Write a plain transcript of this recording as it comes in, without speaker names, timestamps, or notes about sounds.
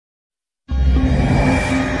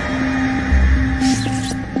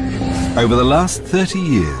Over the last 30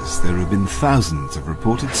 years, there have been thousands of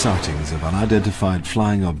reported sightings of unidentified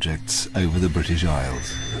flying objects over the British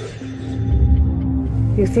Isles.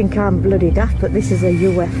 You think I'm bloody daft, but this is a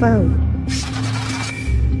UFO.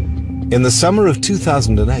 In the summer of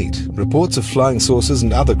 2008, reports of flying saucers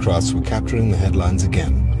and other crafts were capturing the headlines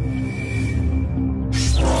again.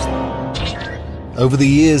 Over the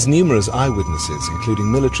years, numerous eyewitnesses,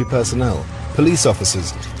 including military personnel, police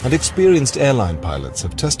officers, and experienced airline pilots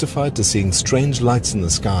have testified to seeing strange lights in the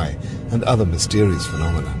sky and other mysterious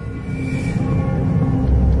phenomena.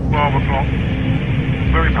 12 o'clock.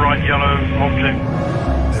 Very bright yellow object.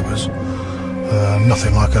 It was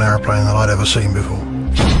nothing like an aeroplane that I'd ever seen before.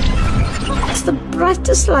 It's the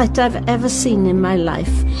brightest light I've ever seen in my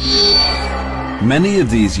life. Many of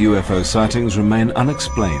these UFO sightings remain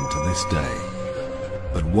unexplained to this day.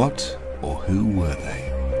 But what or who were they?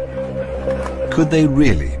 Could they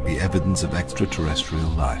really be evidence of extraterrestrial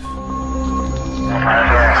life?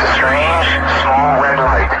 It's a strange, small red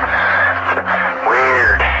light.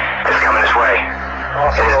 Weird. It's coming this way.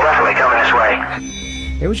 It is definitely coming this way.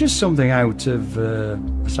 It was just something out of a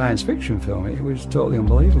science fiction film. It was totally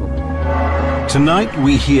unbelievable. Tonight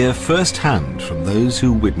we hear firsthand from those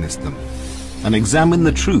who witnessed them and examine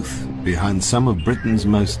the truth behind some of Britain's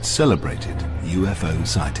most celebrated UFO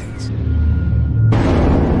sightings.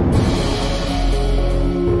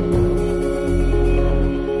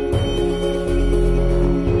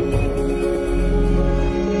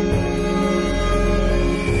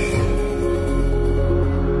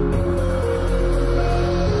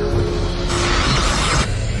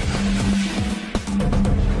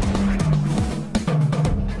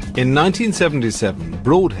 In 1977,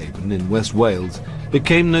 Broadhaven in West Wales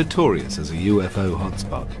became notorious as a UFO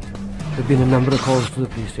hotspot. There have been a number of calls to the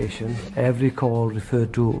police station. Every call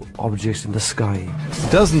referred to objects in the sky.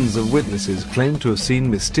 Dozens of witnesses claim to have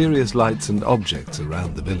seen mysterious lights and objects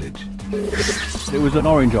around the village. It was an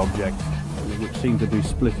orange object, which seemed to be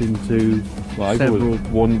split into several...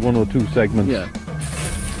 one or two segments. Yeah.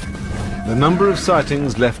 The number of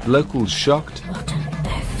sightings left locals shocked. What on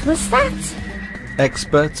earth was that?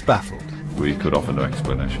 Experts baffled. We could offer no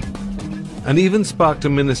explanation. And even sparked a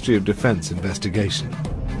Ministry of Defence investigation.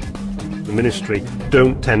 The Ministry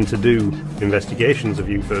don't tend to do investigations of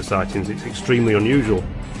UFO sightings. It's extremely unusual.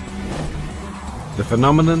 The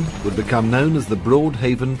phenomenon would become known as the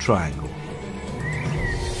Broadhaven Triangle.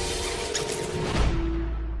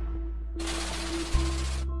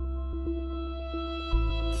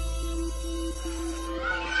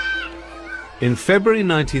 In February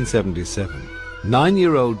 1977,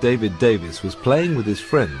 9-year-old David Davis was playing with his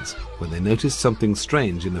friends when they noticed something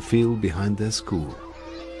strange in a field behind their school.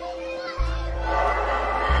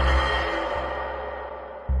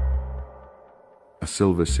 A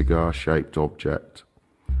silver cigar-shaped object,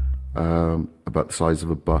 about the size of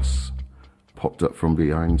a bus, popped up from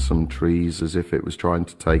behind some trees as if it was trying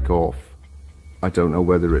to take off. I don't know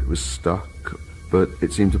whether it was stuck, but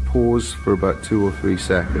it seemed to pause for about 2 or 3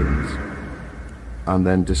 seconds and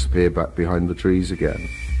then disappear back behind the trees again.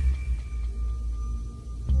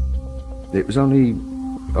 It was only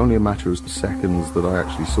a matter of seconds that I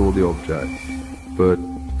actually saw the object, but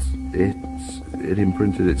it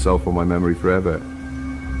imprinted itself on my memory forever.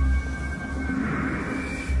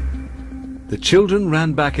 The children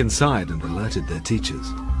ran back inside and alerted their teachers.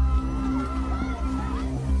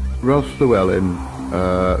 Ralph Llewellyn,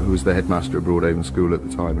 who was the headmaster at Broadhaven School at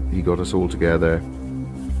the time, he got us all together,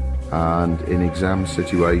 and in exam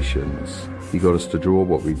situations he got us to draw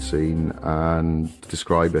what we'd seen and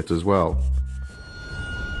describe it as well.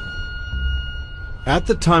 At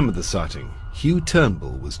the time of the sighting, Hugh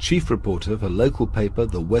Turnbull was chief reporter for local paper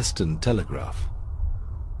The Western Telegraph.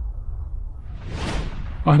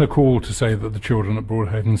 I had a call to say that the children at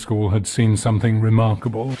Broadhaven School had seen something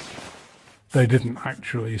remarkable. They didn't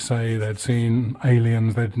actually say they'd seen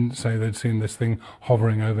aliens, they didn't say they'd seen this thing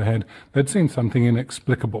hovering overhead. They'd seen something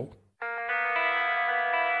inexplicable.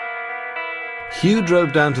 Hugh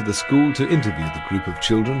drove down to the school to interview the group of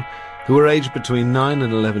children who were aged between 9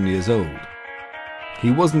 and 11 years old. He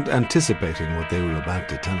wasn't anticipating what they were about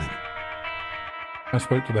to tell him. I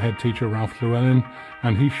spoke to the head teacher, Ralph Llewellyn,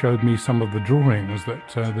 and he showed me some of the drawings that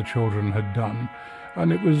the children had done.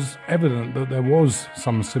 And it was evident that there was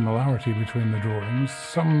some similarity between the drawings.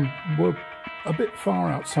 Some were a bit far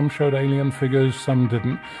out. Some showed alien figures, some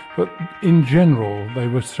didn't. But in general, they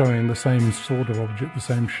were showing the same sort of object, the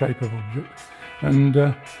same shape of object.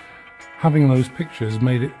 And having those pictures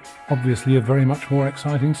made it obviously a very much more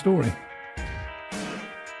exciting story.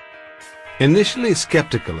 Initially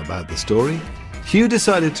skeptical about the story, Hugh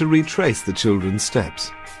decided to retrace the children's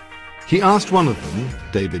steps. He asked one of them,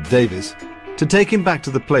 David Davis, to take him back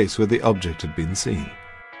to the place where the object had been seen.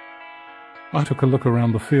 I took a look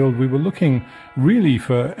around the field. We were looking really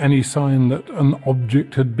for any sign that an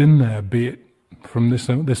object had been there, be it from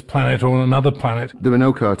this planet or another planet. There were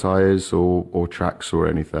no car tyres or tracks or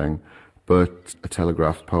anything, but a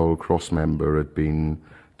telegraph pole cross member had been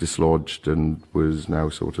dislodged and was now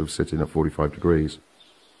sort of sitting at 45 degrees.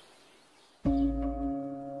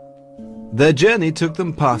 Their journey took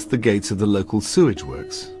them past the gates of the local sewage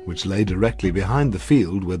works, which lay directly behind the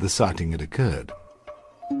field where the sighting had occurred.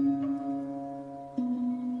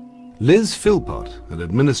 Liz Philpott, an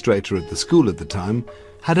administrator at the school at the time,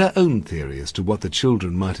 had her own theory as to what the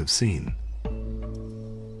children might have seen.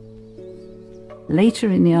 Later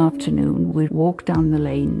in the afternoon, we'd walk down the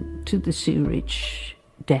lane to the sewerage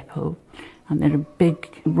depot, and there are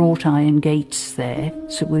big wrought iron gates there,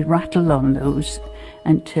 so we rattled on those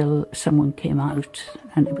until someone came out,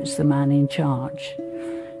 and it was the man in charge.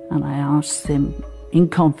 And I asked him in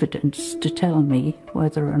confidence to tell me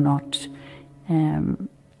whether or not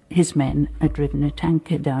his men had driven a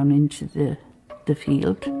tanker down into the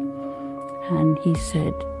field, and he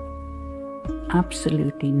said,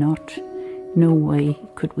 absolutely not. No way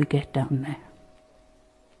could we get down there.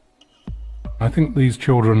 I think these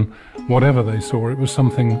children, whatever they saw, it was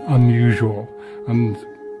something unusual, and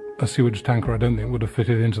a sewage tanker I don't think would have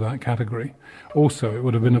fitted into that category. Also, it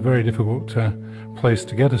would have been a very difficult place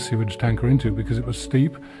to get a sewage tanker into because it was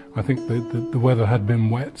steep. I think the weather had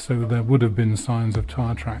been wet, so there would have been signs of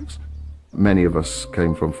tyre tracks. Many of us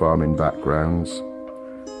came from farming backgrounds,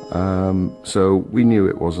 so we knew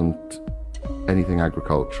it wasn't anything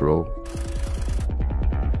agricultural.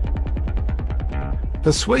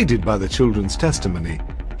 Persuaded by the children's testimony,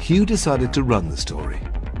 Hugh decided to run the story.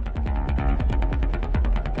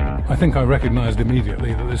 I think I recognised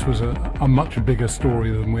immediately that this was a much bigger story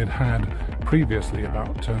than we'd had previously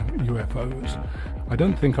about UFOs. I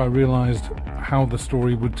don't think I realised how the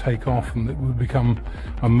story would take off and that it would become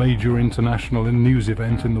a major international news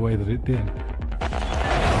event in the way that it did.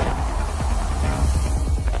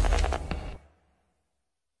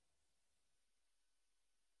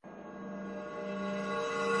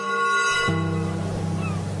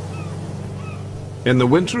 In the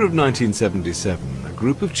winter of 1977, a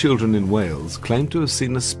group of children in Wales claimed to have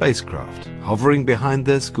seen a spacecraft hovering behind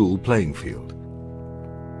their school playing field.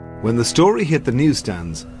 When the story hit the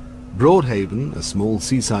newsstands, Broadhaven, a small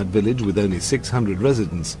seaside village with only 600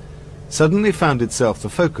 residents, suddenly found itself the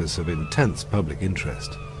focus of intense public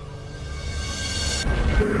interest.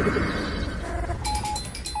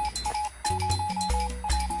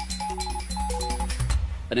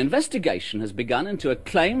 An investigation has begun into a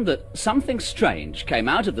claim that something strange came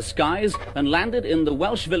out of the skies and landed in the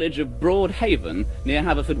Welsh village of Broadhaven near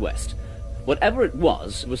Haverfordwest. Whatever it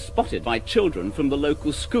was spotted by children from the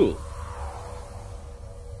local school.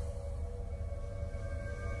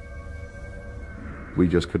 We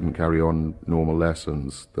just couldn't carry on normal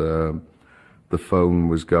lessons. The phone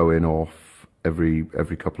was going off every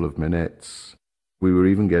couple of minutes. We were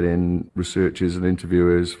even getting researchers and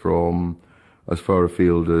interviewers from as far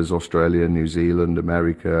afield as Australia, New Zealand,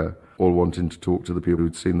 America, all wanting to talk to the people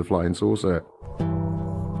who'd seen the flying saucer.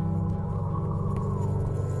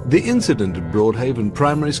 The incident at Broadhaven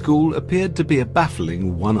Primary School appeared to be a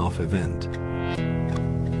baffling one-off event.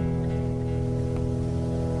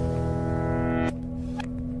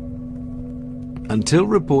 Until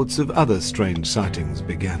reports of other strange sightings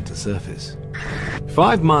began to surface.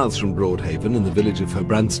 5 miles from Broadhaven in the village of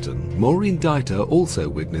Herbranston, Maureen Deiter also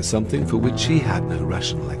witnessed something for which she had no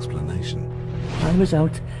rational explanation. I was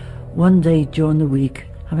out one day during the week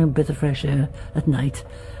having a bit of fresh air at night,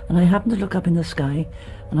 and I happened to look up in the sky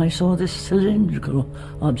and I saw this cylindrical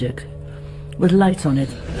object with lights on it,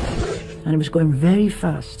 and it was going very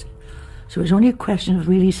fast. So it was only a question of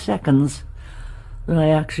really seconds that I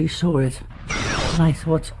actually saw it. And I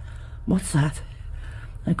thought, what's that?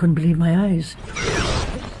 I couldn't believe my eyes.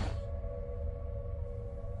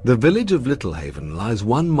 The village of Littlehaven lies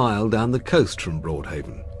 1 mile down the coast from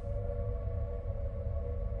Broadhaven.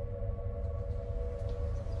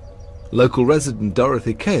 Local resident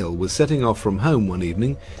Dorothy Cale was setting off from home one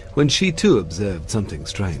evening when she too observed something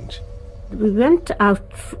strange. We went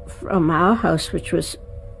out from our house, which was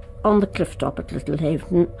on the cliff top at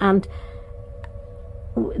Littlehaven, and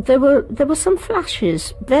there were some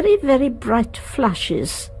flashes, very, very bright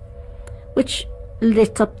flashes, which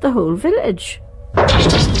lit up the whole village.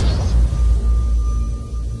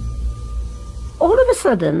 All of a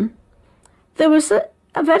sudden, there was a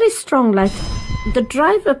very strong light. The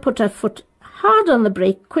driver put her foot hard on the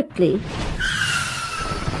brake quickly.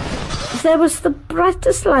 There was the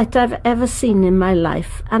brightest light I've ever seen in my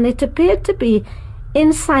life, and it appeared to be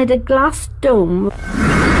inside a glass dome.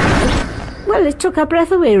 Well, it took our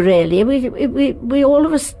breath away, really. We all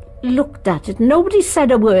of us looked at it. Nobody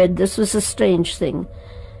said a word. This was a strange thing.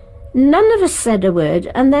 None of us said a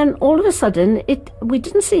word, and then all of a sudden, we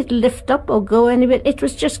didn't see it lift up or go anywhere. It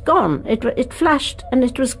was just gone. It flashed, and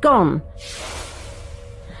it was gone.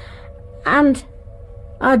 And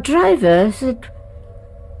our driver said,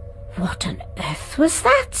 "What on earth was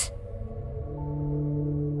that?"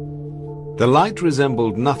 The light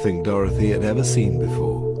resembled nothing Dorothy had ever seen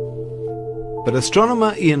before. But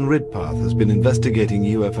astronomer Ian Ridpath has been investigating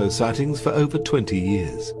UFO sightings for over 20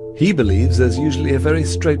 years. He believes there's usually a very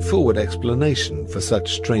straightforward explanation for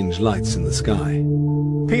such strange lights in the sky.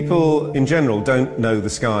 People in general don't know the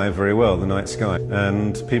sky very well, the night sky,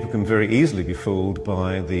 and people can very easily be fooled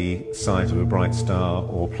by the sight of a bright star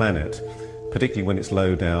or planet, particularly when it's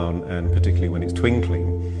low down and particularly when it's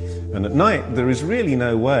twinkling. And at night there is really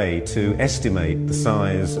no way to estimate the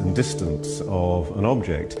size and distance of an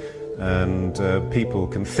object, and people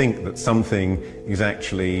can think that something is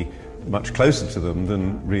actually much closer to them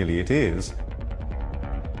than really it is.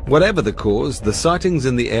 Whatever the cause, the sightings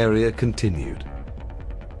in the area continued.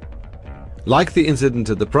 Like the incident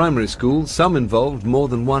at the primary school, some involved more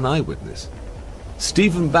than one eyewitness.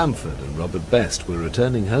 Stephen Bamford and Robert Best were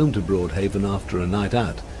returning home to Broadhaven after a night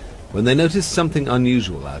out when they noticed something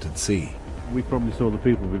unusual out at sea. We probably saw the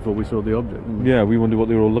people before we saw the object. Yeah, we wondered what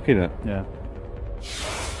they were all looking at. Yeah.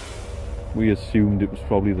 We assumed it was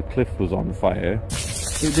probably the cliff was on fire.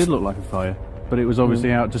 It did look like a fire, but it was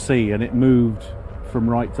obviously out to sea, and it moved from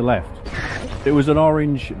right to left. It was an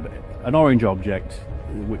orange object,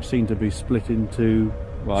 which seemed to be split into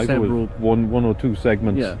several... one or two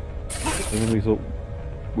segments. Yeah. And then we thought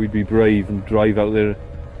we'd be brave and drive out there,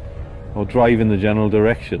 or drive in the general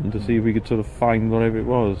direction to see if we could sort of find whatever it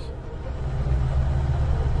was.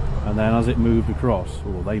 And then as it moved across,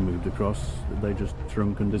 or they moved across, they just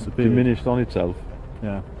shrunk and disappeared. Diminished on itself.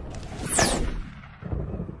 Yeah.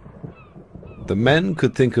 The men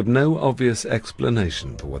could think of no obvious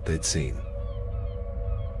explanation for what they'd seen.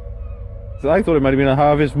 So I thought it might have been a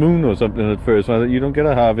harvest moon or something at first. I thought, you don't get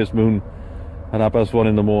a harvest moon at 1:30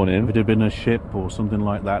 in the morning. If it had been a ship or something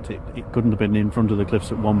like that, it couldn't have been in front of the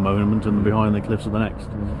cliffs at one moment and behind the cliffs at the next.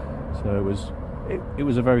 So it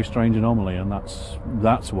was a very strange anomaly, and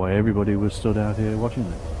that's why everybody was stood out here watching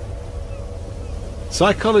it.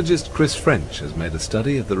 Psychologist Chris French has made a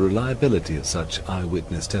study of the reliability of such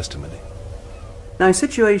eyewitness testimony. Now, in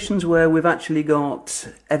situations where we've actually got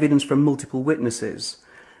evidence from multiple witnesses,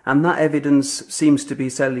 and that evidence seems to be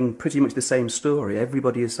telling pretty much the same story,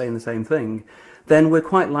 everybody is saying the same thing, then we're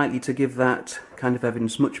quite likely to give that kind of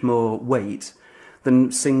evidence much more weight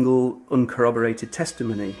than single uncorroborated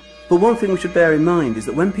testimony. But one thing we should bear in mind is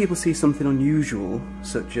that when people see something unusual,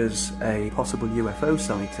 such as a possible UFO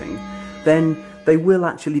sighting, then they will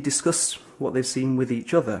actually discuss what they've seen with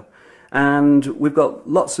each other. And we've got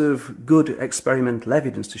lots of good experimental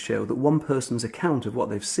evidence to show that one person's account of what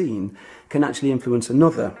they've seen can actually influence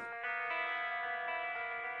another.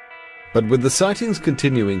 But with the sightings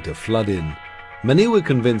continuing to flood in, many were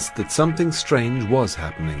convinced that something strange was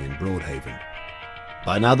happening in Broadhaven.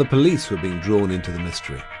 By now the police were being drawn into the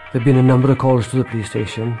mystery. There have been a number of calls to the police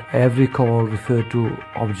station. Every call referred to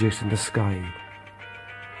objects in the sky,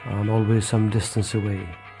 and always some distance away,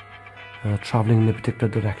 travelling in a particular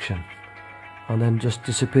direction, and then just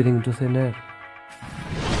disappearing into thin air.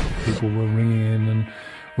 People were ringing in and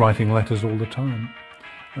writing letters all the time.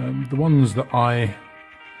 The ones that I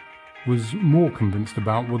was more convinced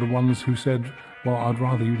about were the ones who said, well, I'd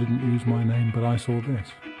rather you didn't use my name, but I saw this.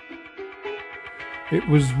 It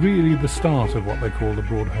was really the start of what they call the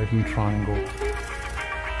Broadhaven Triangle.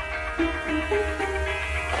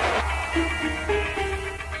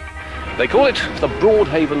 They call it the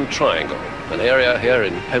Broadhaven Triangle, an area here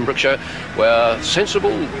in Pembrokeshire where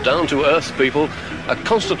sensible, down-to-earth people are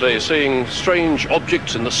constantly seeing strange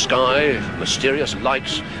objects in the sky, mysterious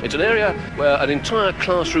lights. It's an area where an entire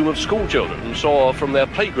classroom of schoolchildren saw from their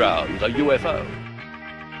playground a UFO.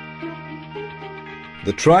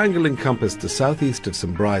 The triangle encompassed the southeast of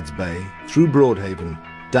St Bride's Bay, through Broadhaven,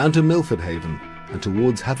 down to Milford Haven, and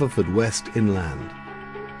towards Haverfordwest inland.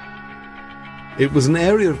 It was an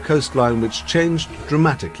area of coastline which changed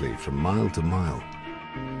dramatically from mile to mile.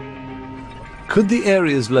 Could the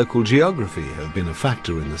area's local geography have been a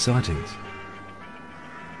factor in the sightings?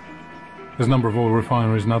 There's a number of oil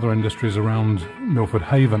refineries and other industries around Milford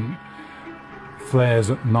Haven. Flares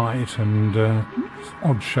at night and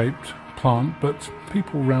odd-shaped plant, but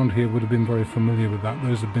people around here would have been very familiar with that.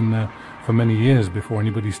 Those have been there for many years before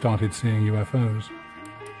anybody started seeing UFOs.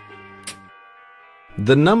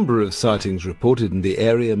 The number of sightings reported in the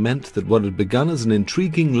area meant that what had begun as an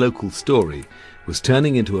intriguing local story was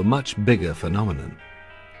turning into a much bigger phenomenon.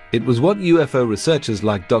 It was what UFO researchers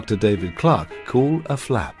like Dr. David Clark call a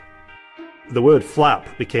flap. The word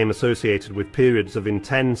flap became associated with periods of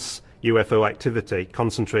intense UFO activity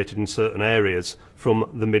concentrated in certain areas from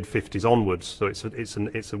the mid-50s onwards. So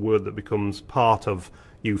it's a word that becomes part of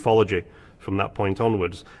ufology from that point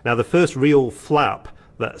onwards. Now, the first real flap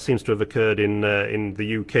that seems to have occurred in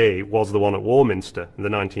the UK was the one at Warminster in the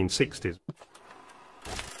 1960s.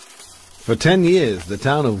 For 10 years, the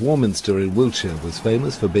town of Warminster in Wiltshire was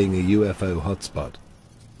famous for being a UFO hotspot.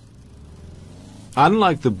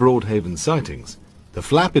 Unlike the Broadhaven sightings, the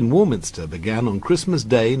flap in Warminster began on Christmas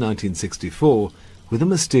Day 1964 with a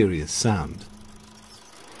mysterious sound.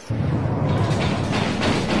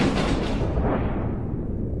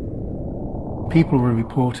 People were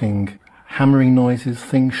reporting hammering noises,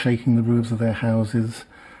 things shaking the roofs of their houses,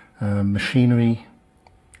 machinery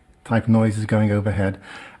type noises going overhead,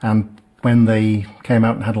 and when they came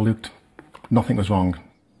out and had a look, nothing was wrong.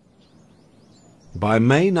 By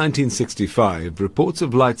May 1965, reports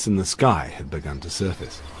of lights in the sky had begun to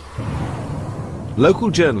surface.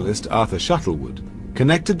 Local journalist Arthur Shuttlewood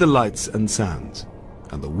connected the lights and sounds,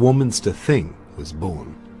 and the Warminster Thing was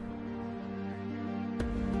born.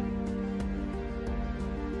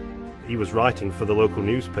 He was writing for the local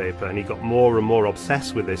newspaper, and he got more and more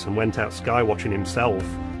obsessed with this and went out sky watching himself.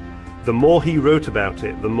 The more he wrote about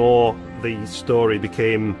it, the more the story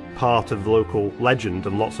became part of the local legend,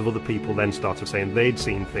 and lots of other people then started saying they'd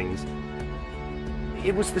seen things.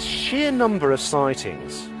 It was the sheer number of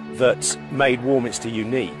sightings that made Warminster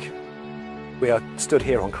unique. We are stood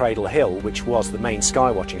here on Cradle Hill, which was the main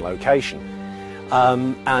skywatching location.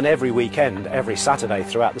 And every weekend, every Saturday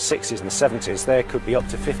throughout the 60s and the 70s, there could be up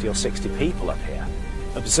to 50 or 60 people up here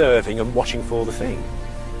observing and watching for the thing.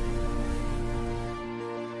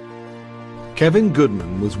 Kevin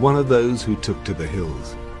Goodman was one of those who took to the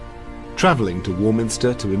hills, travelling to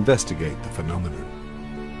Warminster to investigate the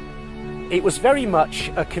phenomenon. It was very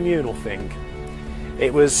much a communal thing.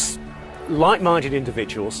 It was like-minded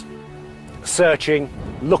individuals searching,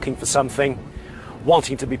 looking for something,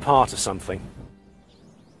 wanting to be part of something.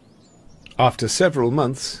 After several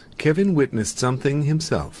months, Kevin witnessed something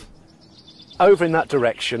himself. Over in that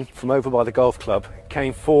direction, from over by the golf club,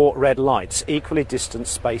 came 4 red lights, equally distant,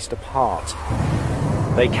 spaced apart.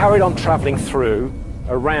 They carried on travelling through,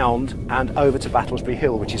 around, and over to Battlesbury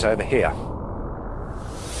Hill, which is over here.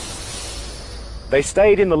 They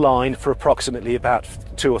stayed in the line for approximately about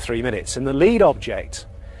 2 or 3 minutes, and the lead object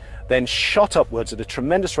then shot upwards at a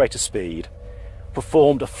tremendous rate of speed,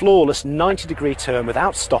 performed a flawless 90-degree turn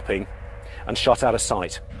without stopping, and shot out of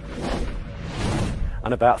sight.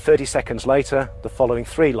 And about 30 seconds later, the following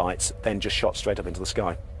 3 lights then just shot straight up into the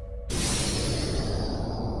sky.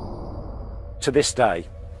 To this day,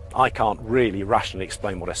 I can't really rationally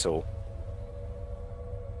explain what I saw.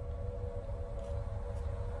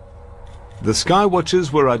 The sky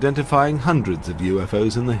watchers were identifying hundreds of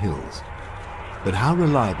UFOs in the hills. But how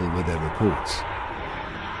reliable were their reports?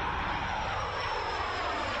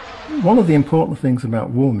 One of the important things about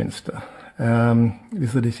Warminster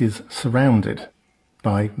is that it is surrounded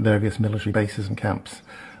by various military bases and camps.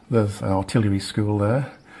 There's an artillery school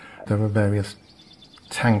there. There are various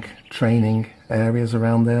tank training areas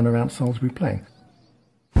around there and around Salisbury Plain.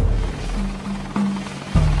 The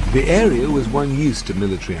area was one used to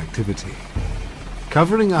military activity.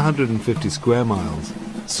 Covering 150 square miles,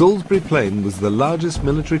 Salisbury Plain was the largest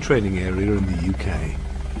military training area in the UK.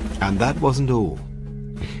 And that wasn't all.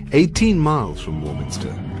 18 miles from Warminster,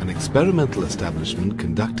 an experimental establishment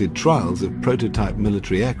conducted trials of prototype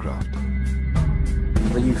military aircraft.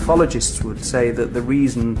 The ufologists would say that the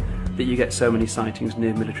reason that you get so many sightings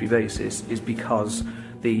near military bases is because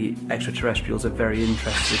the extraterrestrials are very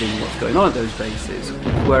interested in what's going on at those bases,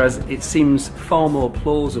 whereas it seems far more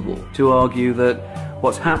plausible to argue that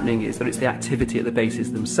what's happening is that it's the activity at the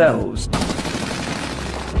bases themselves.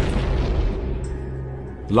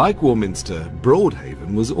 Like Warminster,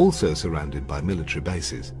 Broadhaven was also surrounded by military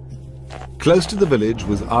bases. Close to the village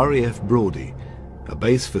was RAF Brawdy, a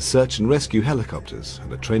base for search and rescue helicopters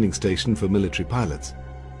and a training station for military pilots.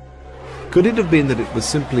 Could it have been that it was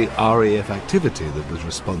simply RAF activity that was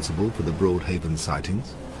responsible for the Broadhaven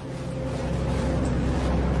sightings?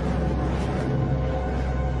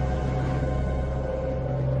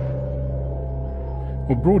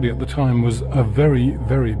 Well, Brawdy at the time was a very,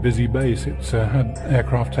 very busy base. It had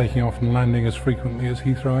aircraft taking off and landing as frequently as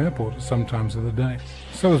Heathrow Airport at some times of the day.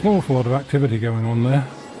 So there's an awful lot of activity going on there.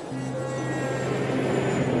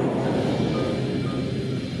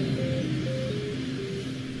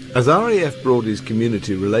 As RAF Broady's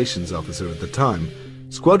community relations officer at the time,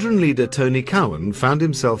 squadron leader Tony Cowan found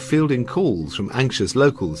himself fielding calls from anxious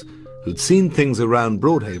locals who'd seen things around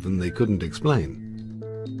Broadhaven they couldn't explain.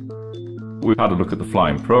 We had a look at the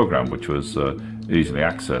flying programme, which was easily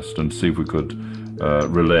accessed, and see if we could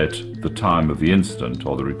relate the time of the incident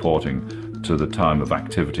or the reporting to the time of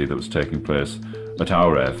activity that was taking place at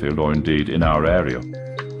our airfield or indeed in our area.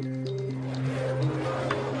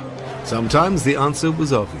 Sometimes the answer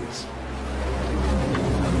was obvious.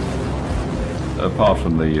 Apart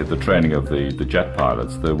from the training of the jet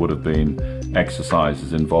pilots, there would have been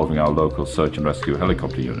exercises involving our local search and rescue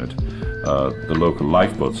helicopter unit, the local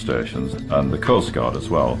lifeboat stations and the Coast Guard as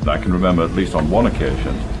well. I can remember at least on one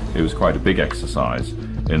occasion it was quite a big exercise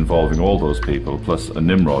involving all those people plus a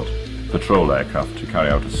Nimrod patrol aircraft to carry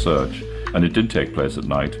out a search, and it did take place at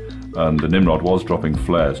night, and the Nimrod was dropping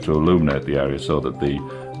flares to illuminate the area so that the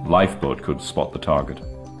lifeboat could spot the target.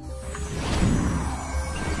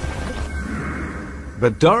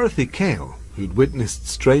 But Dorothy Cale, who'd witnessed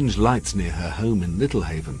strange lights near her home in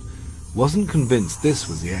Littlehaven, wasn't convinced this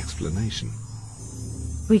was the explanation.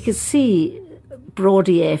 We could see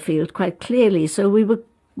Brody Airfield quite clearly, so we were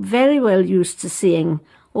very well used to seeing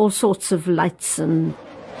all sorts of lights and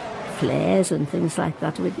flares and things like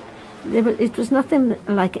that. It was nothing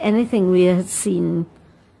like anything we had seen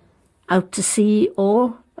out to sea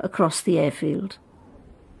or across the airfield.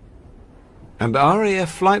 And RAF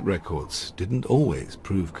flight records didn't always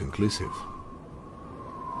prove conclusive.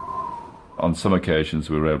 On some occasions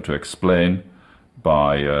we were able to explain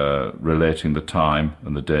by relating the time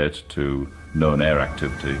and the date to known air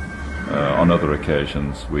activity. On other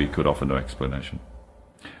occasions we could offer no explanation.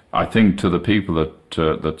 I think to the people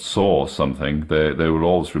that saw something, they will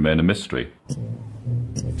always remain a mystery.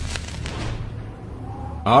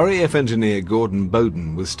 RAF engineer Gordon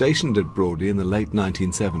Bowden was stationed at Brody in the late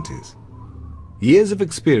 1970s. Years of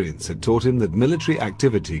experience had taught him that military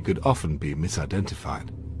activity could often be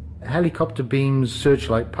misidentified. Helicopter beams,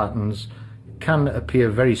 searchlight patterns can appear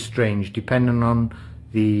very strange depending on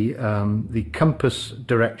the compass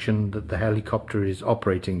direction that the helicopter is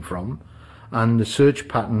operating from and the search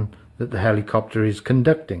pattern that the helicopter is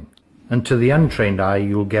conducting. And to the untrained eye,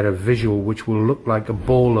 you'll get a visual which will look like a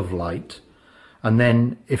ball of light, and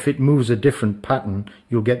then if it moves a different pattern,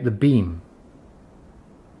 you'll get the beam.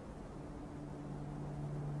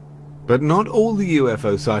 But not all the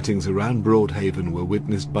UFO sightings around Broadhaven were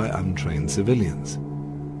witnessed by untrained civilians.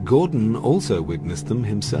 Gordon also witnessed them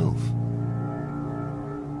himself.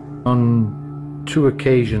 On 2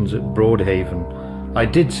 occasions at Broadhaven, I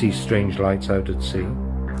did see strange lights out at sea.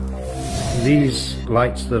 These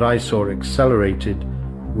lights that I saw accelerated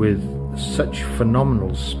with such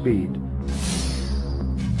phenomenal speed.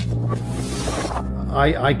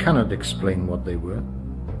 I cannot explain what they were,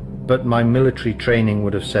 but my military training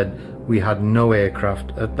would have said we had no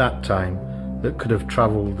aircraft at that time that could have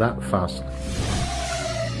travelled that fast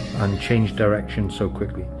and changed direction so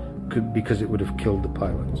quickly, because it would have killed the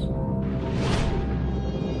pilots.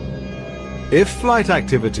 If flight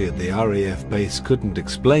activity at the RAF base couldn't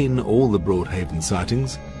explain all the Broadhaven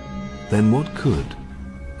sightings, then what could?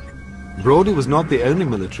 Brody was not the only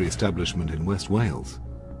military establishment in West Wales.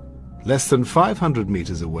 Less than 500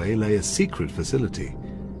 metres away lay a secret facility.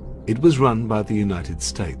 It was run by the United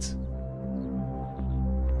States.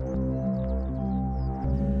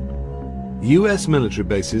 US military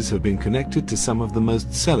bases have been connected to some of the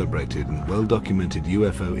most celebrated and well-documented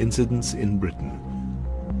UFO incidents in Britain.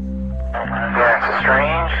 Yeah, it's a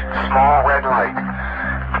strange, small red light.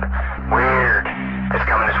 Weird. It's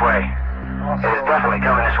coming this way. It is definitely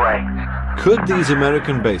coming this way. Could these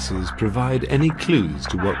American bases provide any clues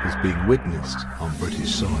to what was being witnessed on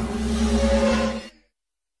British soil?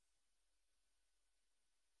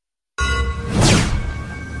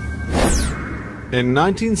 In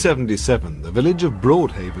 1977, the village of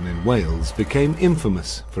Broadhaven in Wales became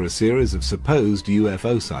infamous for a series of supposed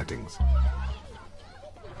UFO sightings.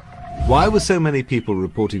 Why were so many people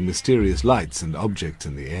reporting mysterious lights and objects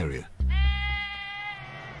in the area?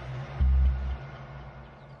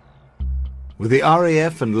 With the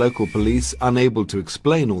RAF and local police unable to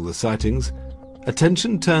explain all the sightings,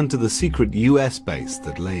 attention turned to the secret US base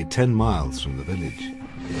that lay 10 miles from the village.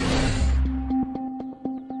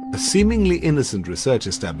 A seemingly innocent research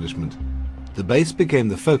establishment, the base became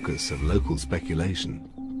the focus of local speculation.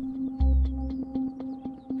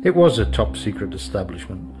 It was a top-secret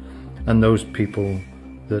establishment, and those people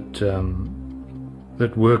that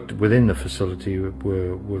worked within the facility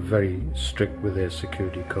were very strict with their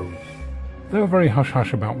security codes. They were very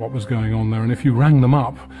hush-hush about what was going on there, and if you rang them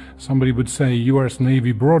up, somebody would say, US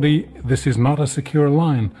Navy Brody, this is not a secure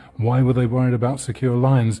line. Why were they worried about secure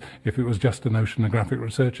lines if it was just an oceanographic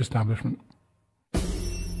research establishment?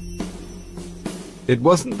 It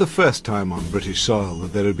wasn't the first time on British soil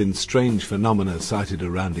that there had been strange phenomena sighted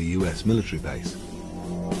around a US military base.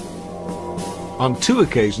 On 2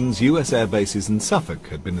 occasions, US air bases in Suffolk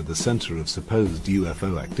had been at the centre of supposed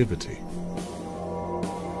UFO activity.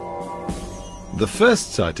 The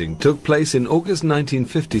first sighting took place in August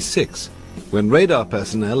 1956, when radar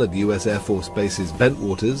personnel at US Air Force bases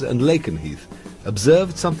Bentwaters and Lakenheath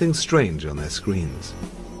observed something strange on their screens.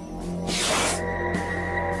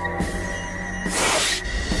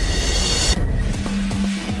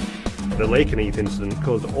 The Lakenheath incident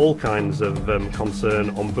caused all kinds of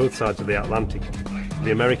concern on both sides of the Atlantic.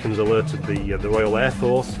 The Americans alerted the Royal Air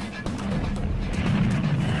Force.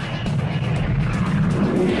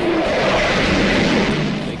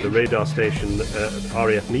 The radar station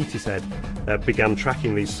RAF Neatishead began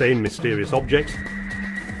tracking these same mysterious objects,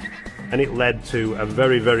 and it led to a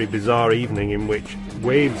very, very bizarre evening in which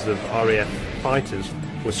waves of RAF fighters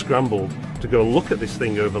were scrambled to go look at this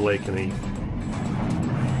thing over Lakenheath.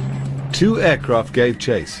 2 aircraft gave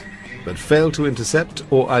chase, but failed to intercept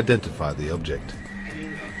or identify the object.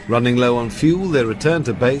 Running low on fuel, they returned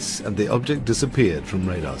to base and the object disappeared from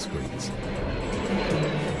radar screens.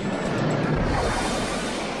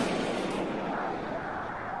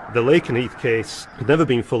 The Lakenheath case had never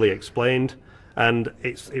been fully explained, and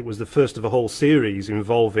it was the first of a whole series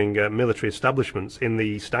involving military establishments in the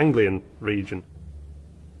East Anglian region.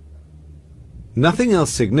 Nothing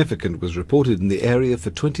else significant was reported in the area for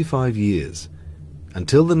 25 years,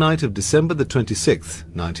 until the night of December the 26th,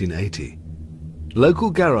 1980. Local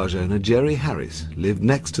garage owner Jerry Harris lived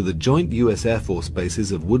next to the joint US Air Force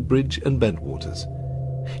bases of Woodbridge and Bentwaters.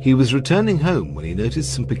 He was returning home when he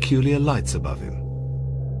noticed some peculiar lights above him.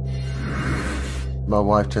 My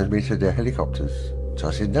wife turned me to the helicopters. So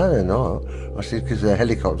I said, no, they're not. I said, because they're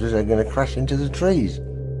helicopters, they're going to crash into the trees.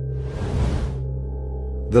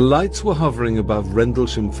 The lights were hovering above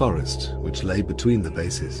Rendlesham Forest, which lay between the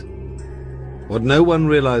bases. What no one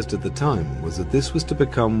realised at the time was that this was to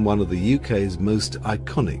become one of the UK's most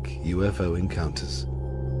iconic UFO encounters.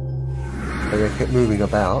 And they kept moving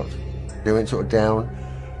about. They went sort of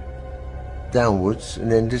downwards and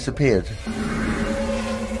then disappeared.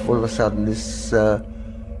 All of a sudden this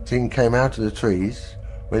thing came out of the trees.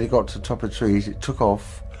 When it got to the top of the trees, it took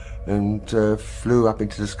off and flew up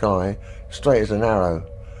into the sky, straight as an arrow,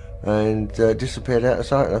 and disappeared out of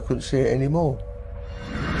sight, and I couldn't see it anymore.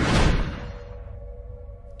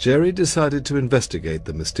 Jerry decided to investigate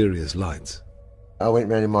the mysterious lights. I went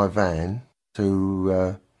round in my van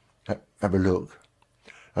to have a look,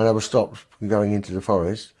 and I was stopped from going into the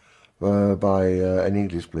forest by an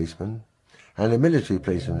English policeman and a military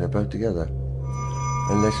policeman. They're both together,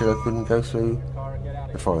 and they said I couldn't go through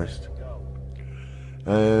the forest,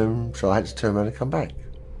 so I had to turn around and come back.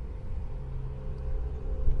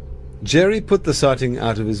 Jerry put the sighting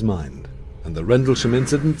out of his mind, and the Rendlesham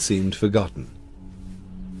incident seemed forgotten.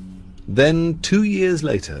 Then, 2 years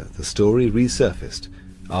later, the story resurfaced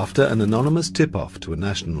after an anonymous tip-off to a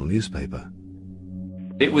national newspaper.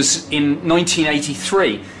 It was in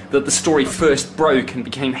 1983 that the story first broke and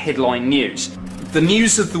became headline news. The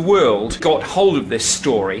News of the World got hold of this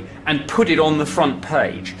story and put it on the front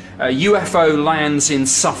page. UFO lands in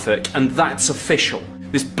Suffolk, and that's official.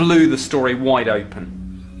 This blew the story wide open.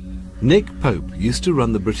 Nick Pope used to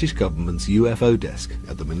run the British government's UFO desk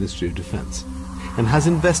at the Ministry of Defence and has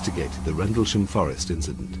investigated the Rendlesham Forest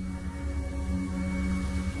incident.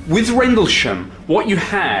 With Rendlesham, what you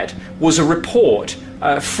had was a report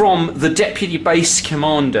from the deputy base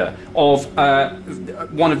commander of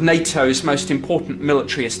one of NATO's most important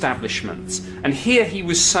military establishments. And here he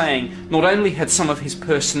was saying not only had some of his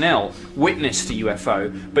personnel witnessed a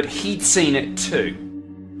UFO, but he'd seen it too.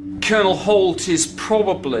 Colonel Holt is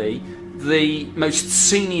probably the most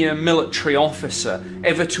senior military officer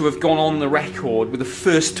ever to have gone on the record with a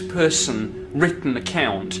first-person written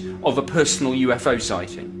account of a personal UFO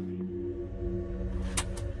sighting.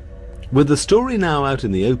 With the story now out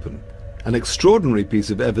in the open, an extraordinary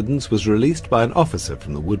piece of evidence was released by an officer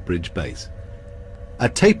from the Woodbridge base. A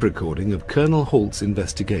tape recording of Colonel Holt's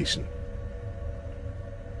investigation.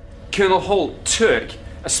 Colonel Holt took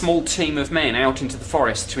a small team of men out into the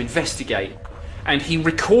forest to investigate, and he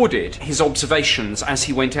recorded his observations as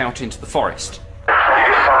he went out into the forest. You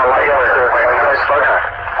just saw a light there.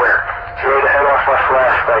 Where? Straight ahead off my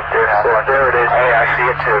flashlight there. There it is. Hey, I see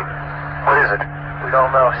it too. What is it? We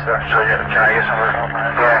don't know, sir. So can I get some of it?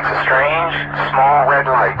 Yeah, it's a strange, small red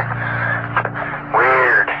light.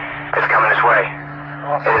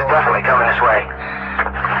 is definitely coming this way.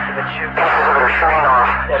 Pieces of it are showing off.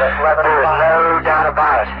 There is no doubt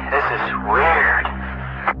about it. This is weird.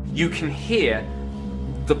 You can hear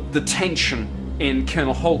the tension in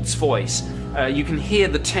Colonel Holt's voice. You can hear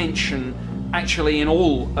the tension actually in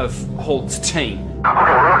all of Holt's team.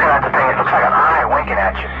 Okay, we're looking at the thing. It looks like an eye winking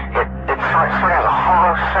at you. It sort of has a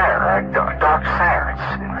hollow center, a dark center.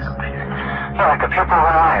 It's like a pupil of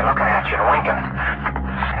an eye looking at you and winking.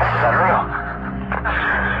 This is unreal.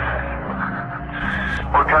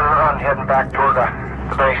 We're turning around, heading back toward the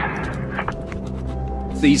base.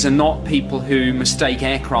 These are not people who mistake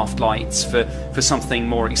aircraft lights for something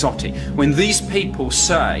more exotic. When these people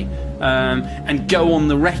say, and go on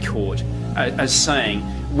the record as saying,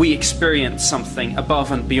 we experienced something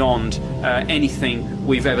above and beyond anything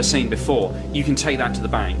we've ever seen before, you can take that to the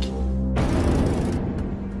bank.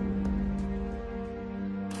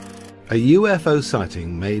 A UFO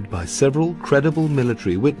sighting made by several credible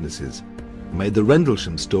military witnesses made the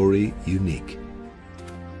Rendlesham story unique.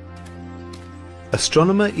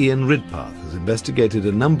 Astronomer Ian Ridpath has investigated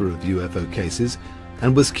a number of UFO cases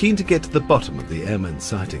and was keen to get to the bottom of the airman's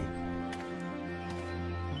sighting.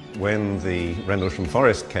 When the Rendlesham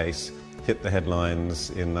Forest case hit the headlines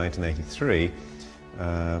in 1983,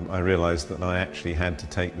 I realised that I actually had to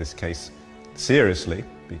take this case seriously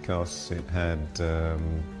because it had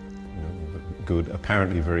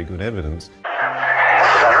apparently very good evidence.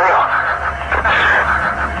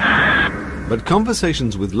 But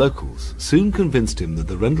conversations with locals soon convinced him that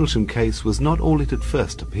the Rendlesham case was not all it had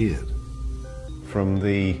first appeared. From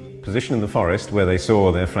the position in the forest where they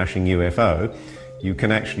saw their flashing UFO, you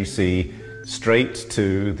can actually see straight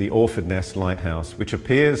to the Orford Nest lighthouse, which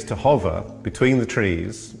appears to hover between the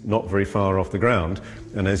trees, not very far off the ground.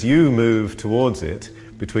 And as you move towards it,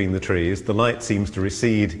 between the trees, the light seems to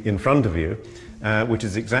recede in front of you, which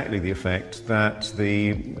is exactly the effect that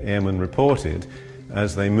the airmen reported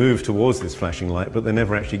as they moved towards this flashing light, but they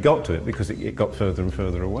never actually got to it because it got further and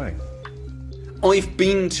further away. I've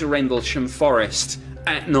been to Rendlesham Forest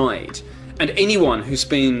at night, and anyone who's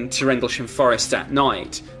been to Rendlesham Forest at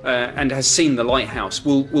night and has seen the lighthouse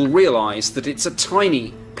will realise that it's a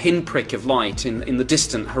tiny pinprick of light in the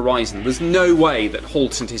distant horizon. There's no way that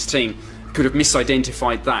Holt and his team could have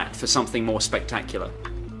misidentified that for something more spectacular.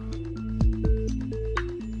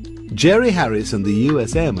 Jerry Harris and the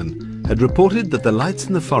US airmen had reported that the lights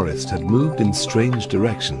in the forest had moved in strange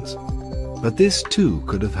directions, but this too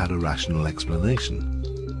could have had a rational explanation.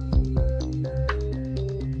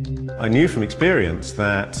 I knew from experience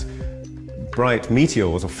that bright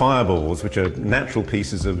meteors or fireballs, which are natural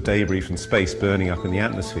pieces of debris from space burning up in the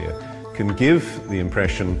atmosphere, can give the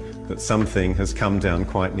impression that something has come down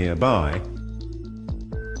quite nearby.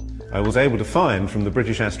 I was able to find from the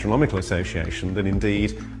British Astronomical Association that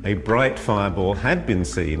indeed a bright fireball had been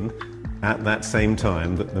seen at that same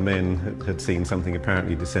time that the men had seen something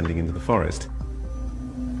apparently descending into the forest.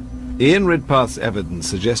 Ian Ridpath's evidence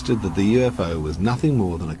suggested that the UFO was nothing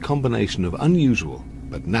more than a combination of unusual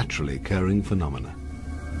but naturally occurring phenomena.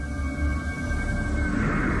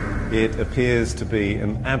 It appears to be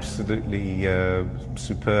an absolutely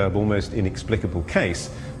superb, almost inexplicable case,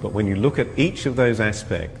 but when you look at each of those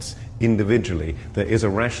aspects individually, there is a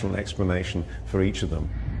rational explanation for each of them.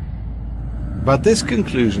 But this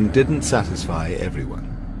conclusion didn't satisfy everyone.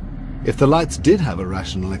 If the lights did have a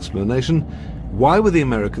rational explanation, why were the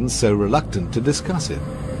Americans so reluctant to discuss it?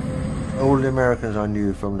 All the Americans I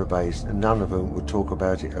knew from the base, and none of them would talk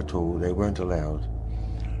about it at all. They weren't allowed.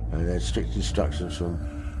 And they had strict instructions from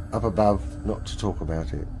up above not to talk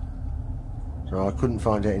about it. So I couldn't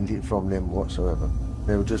find anything from them whatsoever.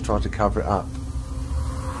 They were just trying to cover it up.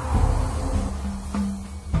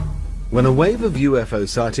 When a wave of UFO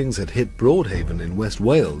sightings had hit Broadhaven in West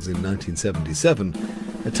Wales in 1977,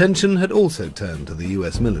 attention had also turned to the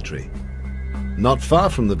US military. Not far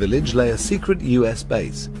from the village lay a secret US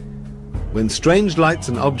base. When strange lights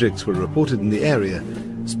and objects were reported in the area,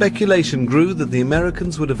 speculation grew that the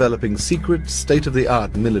Americans were developing secret,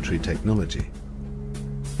 state-of-the-art military technology.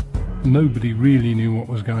 Nobody really knew what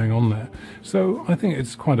was going on there. So I think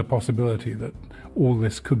it's quite a possibility that all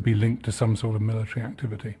this could be linked to some sort of military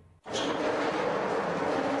activity.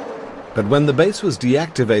 But when the base was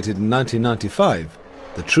deactivated in 1995,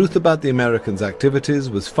 the truth about the Americans' activities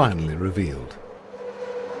was finally revealed.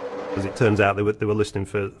 As it turns out, they were listening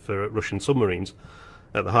for Russian submarines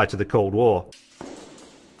at the height of the Cold War.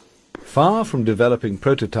 Far from developing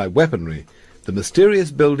prototype weaponry, the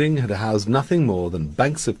mysterious building had housed nothing more than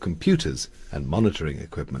banks of computers and monitoring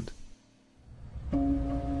equipment.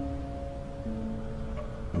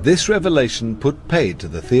 This revelation put paid to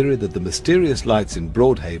the theory that the mysterious lights in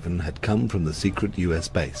Broadhaven had come from the secret US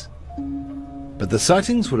base. But the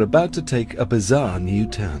sightings were about to take a bizarre new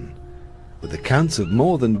turn, with accounts of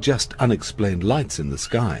more than just unexplained lights in the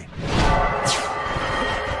sky.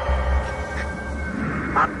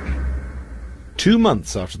 Two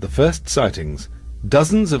months after the first sightings,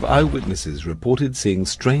 dozens of eyewitnesses reported seeing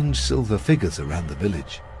strange silver figures around the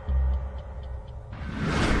village.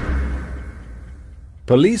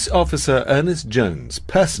 Police officer Ernest Jones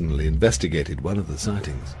personally investigated one of the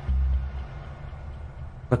sightings.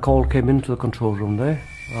 A call came into the control room there,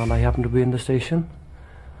 and I happened to be in the station.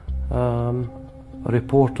 A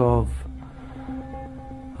report of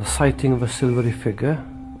a sighting of a silvery figure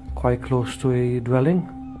quite close to a dwelling.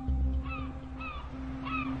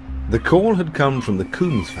 The call had come from the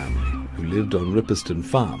Coombs family, who lived on Ripperston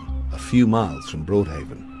Farm, a few miles from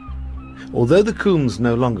Broadhaven. Although the Coombs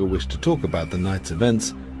no longer wish to talk about the night's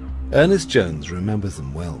events, Ernest Jones remembers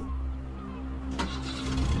them well.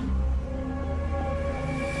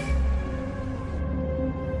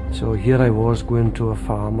 So here I was going to a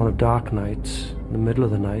farm on a dark night, in the middle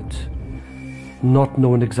of the night, not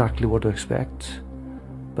knowing exactly what to expect,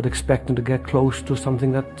 but expecting to get close to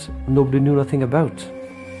something that nobody knew nothing about.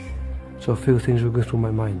 So a few things were going through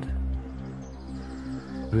my mind.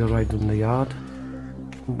 We arrived in the yard,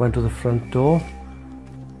 went to the front door,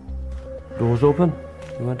 doors open,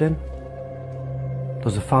 we went in.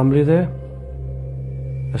 There's a family there,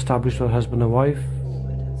 established with a husband and wife.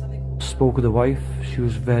 Spoke with the wife, she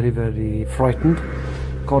was very, very frightened.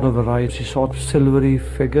 Got over her eyes, she saw a silvery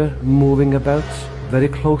figure moving about very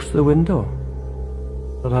close to the window.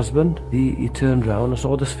 Her husband, he turned round and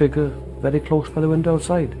saw this figure very close by the window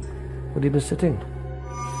outside, where he'd been sitting.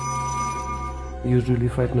 He was really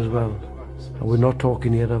frightened as well. And we're not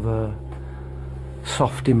talking here of a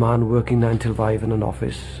softy man working 9 till 5 in an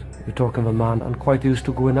office. We're talking of a man and quite used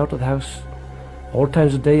to going out of the house all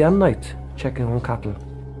times of day and night, checking on cattle.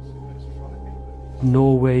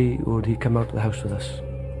 No way would he come out of the house with us.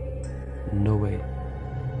 No way.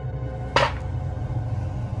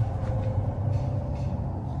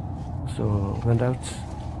 So went out,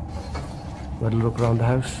 had a look around the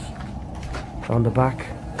house, around the back,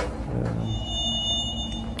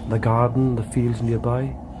 the garden, the fields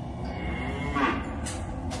nearby,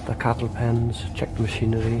 the cattle pens, checked the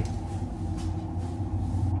machinery.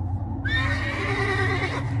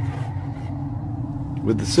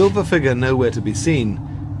 With the silver figure nowhere to be seen,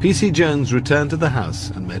 PC Jones returned to the house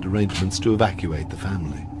and made arrangements to evacuate the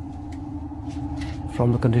family.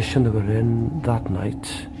 From the condition they were in that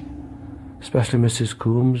night, especially Mrs.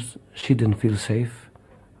 Coombs, she didn't feel safe,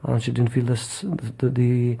 and she didn't feel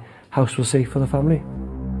the house was safe for the family.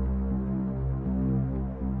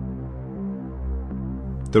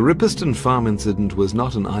 The Ripperston Farm incident was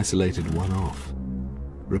not an isolated one-off.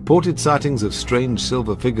 Reported sightings of strange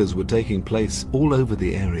silver figures were taking place all over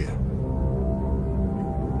the area.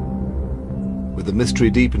 With the mystery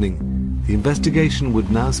deepening, the investigation would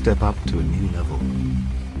now step up to a new level.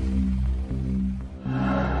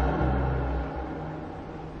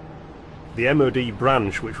 The MOD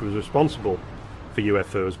branch, which was responsible for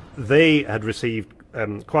UFOs, they had received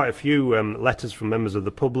quite a few letters from members of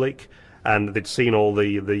the public, and they'd seen all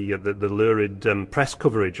the lurid press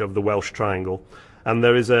coverage of the Welsh Triangle. And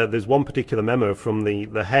there's one particular memo from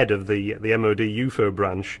the head of the MOD UFO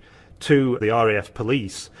branch to the RAF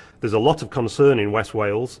police. There's a lot of concern in West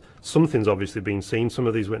Wales. Something's obviously been seen. Some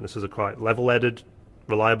of these witnesses are quite level-headed,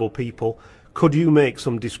 reliable people. Could you make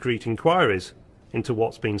some discreet inquiries into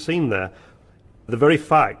what's been seen there? The very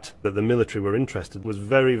fact that the military were interested was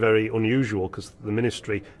very, very unusual, because the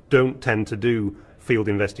ministry don't tend to do field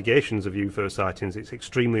investigations of UFO sightings. It's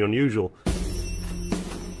extremely unusual.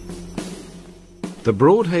 The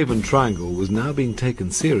Broadhaven Triangle was now being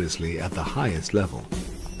taken seriously at the highest level,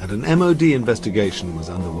 and an MOD investigation was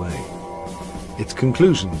underway. Its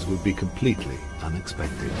conclusions would be completely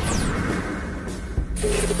unexpected.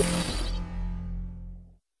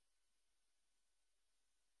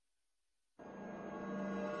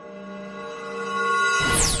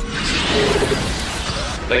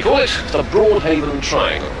 They call it the Broadhaven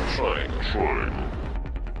Triangle.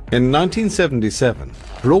 In 1977,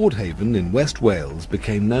 Broadhaven in West Wales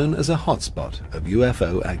became known as a hotspot of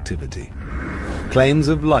UFO activity. Claims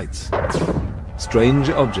of lights, strange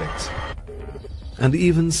objects, and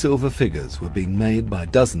even silver figures were being made by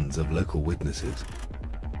dozens of local witnesses.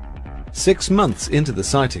 6 months into the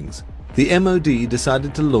sightings, the MOD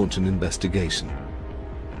decided to launch an investigation.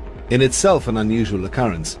 In itself an unusual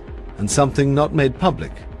occurrence, and something not made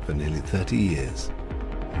public for nearly 30 years.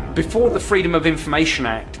 Before the Freedom of Information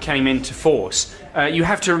Act came into force, you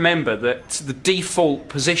have to remember that the default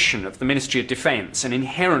position of the Ministry of Defence, an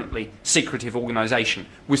inherently secretive organisation,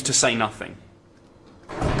 was to say nothing.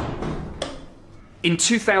 In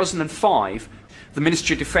 2005, the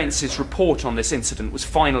Ministry of Defence's report on this incident was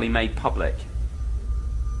finally made public.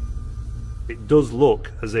 It does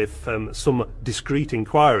look as if some discreet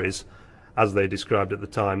inquiries, as they described at the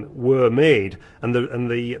time, were made, and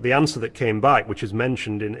the answer that came back, which is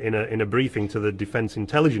mentioned in a briefing to the Defence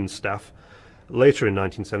Intelligence staff later in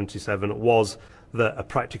 1977, was that a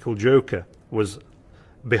practical joker was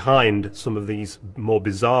behind some of these more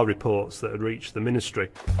bizarre reports that had reached the ministry.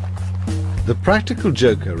 The practical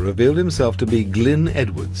joker revealed himself to be Glyn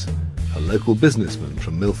Edwards, a local businessman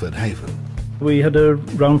from Milford Haven. We had a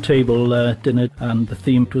round table dinner, and the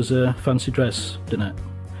theme was a fancy dress dinner.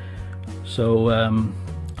 So,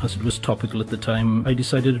 as it was topical at the time, I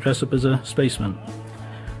decided to dress up as a spaceman.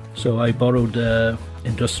 So I borrowed an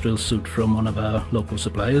industrial suit from one of our local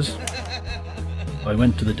suppliers. I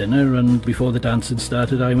went to the dinner, and before the dancing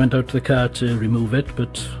started, I went out to the car to remove it,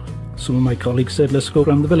 but some of my colleagues said, let's go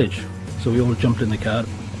around the village. So we all jumped in the car.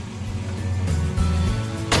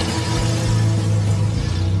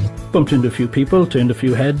 Bumped into a few people, turned a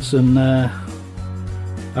few heads, and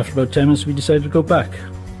after about 10 minutes we decided to go back.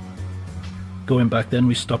 Going back then,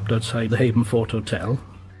 we stopped outside the Haven Fort Hotel.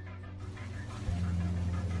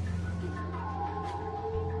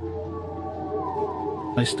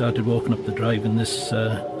 I started walking up the drive in this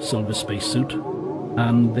silver spacesuit,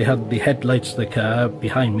 and they had the headlights of the car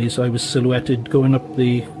behind me, so I was silhouetted going up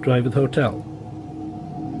the drive of the hotel.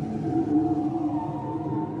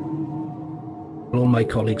 All my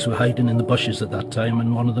colleagues were hiding in the bushes at that time,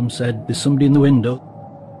 and one of them said, there's somebody in the window.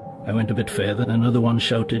 I went a bit further, and another one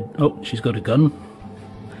shouted, oh, she's got a gun.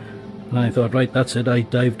 And I thought, right, that's it. I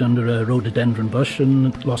dived under a rhododendron bush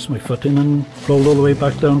and lost my footing and rolled all the way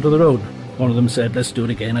back down to the road. One of them said, let's do it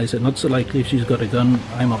again. I said, not so likely. If she's got a gun,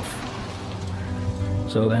 I'm off.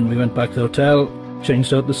 So then we went back to the hotel,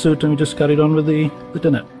 changed out the suit, and we just carried on with the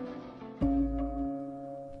dinner.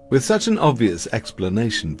 With such an obvious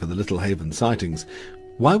explanation for the Little Haven sightings,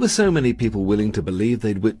 why were so many people willing to believe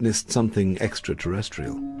they'd witnessed something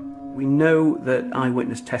extraterrestrial? We know that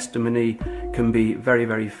eyewitness testimony can be very,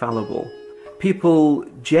 very fallible. People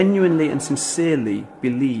genuinely and sincerely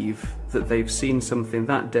believe that they've seen something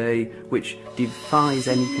that day which defies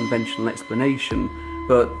any conventional explanation,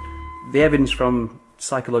 but the evidence from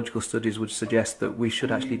psychological studies would suggest that we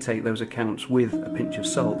should actually take those accounts with a pinch of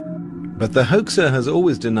salt. But the hoaxer has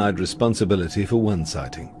always denied responsibility for one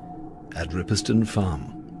sighting, at Ripperston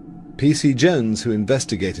Farm. P.C. Jones, who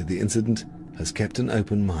investigated the incident, has kept an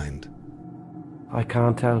open mind. I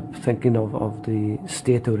can't help thinking of the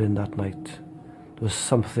state they were in that night. There was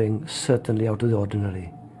something certainly out of the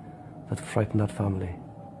ordinary that frightened that family.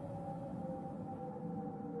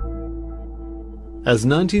 As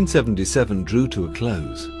 1977 drew to a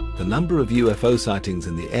close, the number of UFO sightings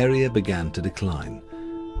in the area began to decline,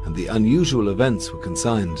 and the unusual events were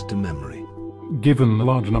consigned to memory. Given the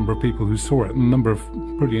large number of people who saw it and the number of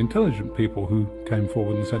pretty intelligent people who came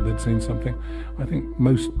forward and said they'd seen something, I think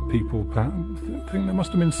most people think there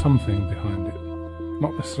must have been something behind it.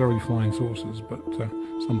 Not necessarily flying saucers, but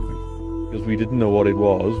something. Because we didn't know what it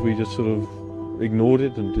was, we just sort of ignored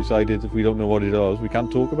it and decided if we don't know what it was, we can't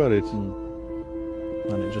talk about it.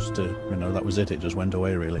 And it just, that was it just went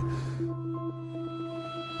away really.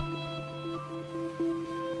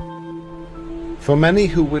 For many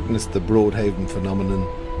who witnessed the Broadhaven phenomenon,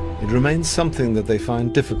 it remains something that they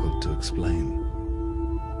find difficult to explain.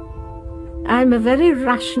 I'm a very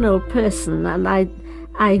rational person, and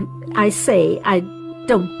I say I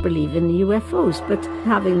don't believe in UFOs, but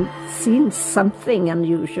having seen something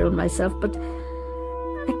unusual myself, but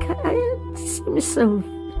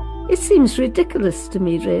it seems ridiculous to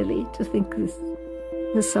me, really, to think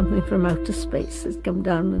there's something from outer space that's come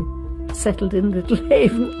down and settled in Little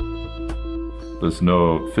Haven. There's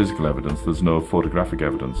no physical evidence, there's no photographic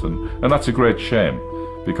evidence, and that's a great shame,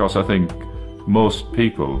 because I think most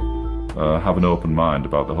people have an open mind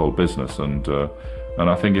about the whole business, and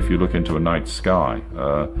I think if you look into a night sky,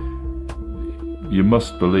 you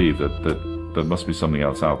must believe that there must be something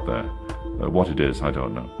else out there. What it is, I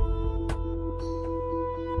don't know.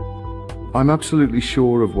 I'm absolutely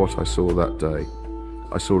sure of what I saw that day.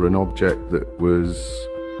 I saw an object that was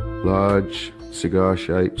large,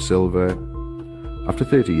 cigar-shaped, silver. After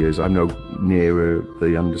 30 years, I'm no nearer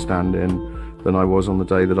the understanding than I was on the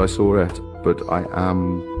day that I saw it, but I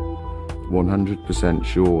am 100%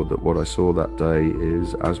 sure that what I saw that day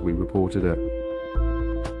is as we reported it.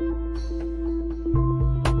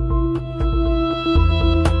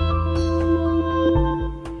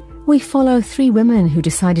 We follow 3 women who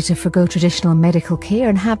decided to forgo traditional medical care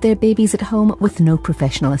and have their babies at home with no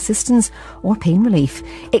professional assistance or pain relief.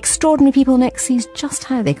 Extraordinary People Next sees just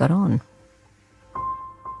how they got on.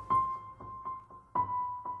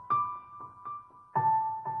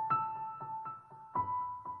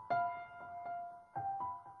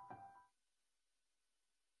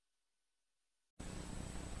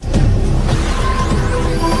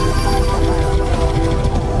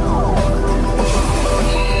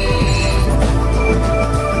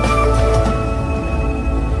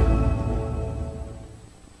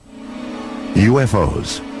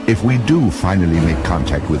 UFOs. If we do finally make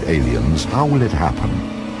contact with aliens, how will it happen?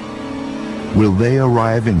 Will they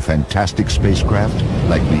arrive in fantastic spacecraft,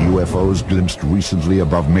 like the UFOs glimpsed recently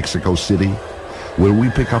above Mexico City? Will we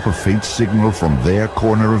pick up a faint signal from their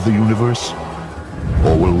corner of the universe?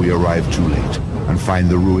 Or will we arrive too late and find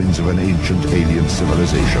the ruins of an ancient alien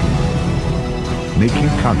civilization? Making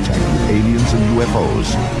contact with aliens and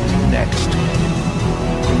UFOs, next.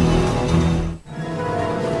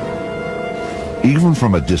 Even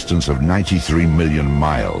from a distance of 93 million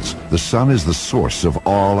miles, the sun is the source of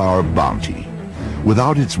all our bounty.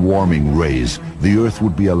 Without its warming rays, the Earth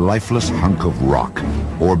would be a lifeless hunk of rock,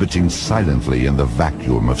 orbiting silently in the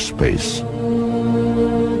vacuum of space.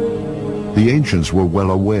 The ancients were well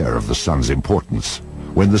aware of the sun's importance.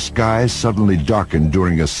 When the sky suddenly darkened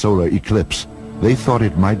during a solar eclipse, they thought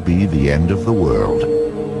it might be the end of the world.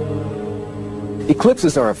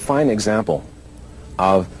 Eclipses are a fine example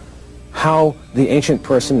of how the ancient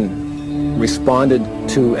person responded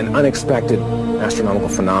to an unexpected astronomical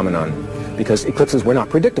phenomenon, because eclipses were not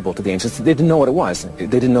predictable to the ancients. They didn't know what it was. They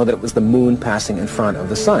didn't know that it was the moon passing in front of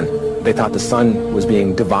the sun. They thought the sun was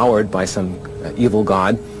being devoured by some evil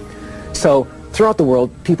god. So throughout the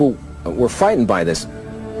world, people were frightened by this.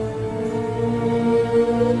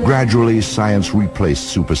 Gradually, science replaced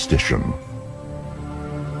superstition.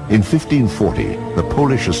 In 1540, the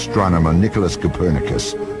Polish astronomer Nicholas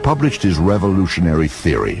Copernicus published his revolutionary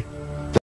theory.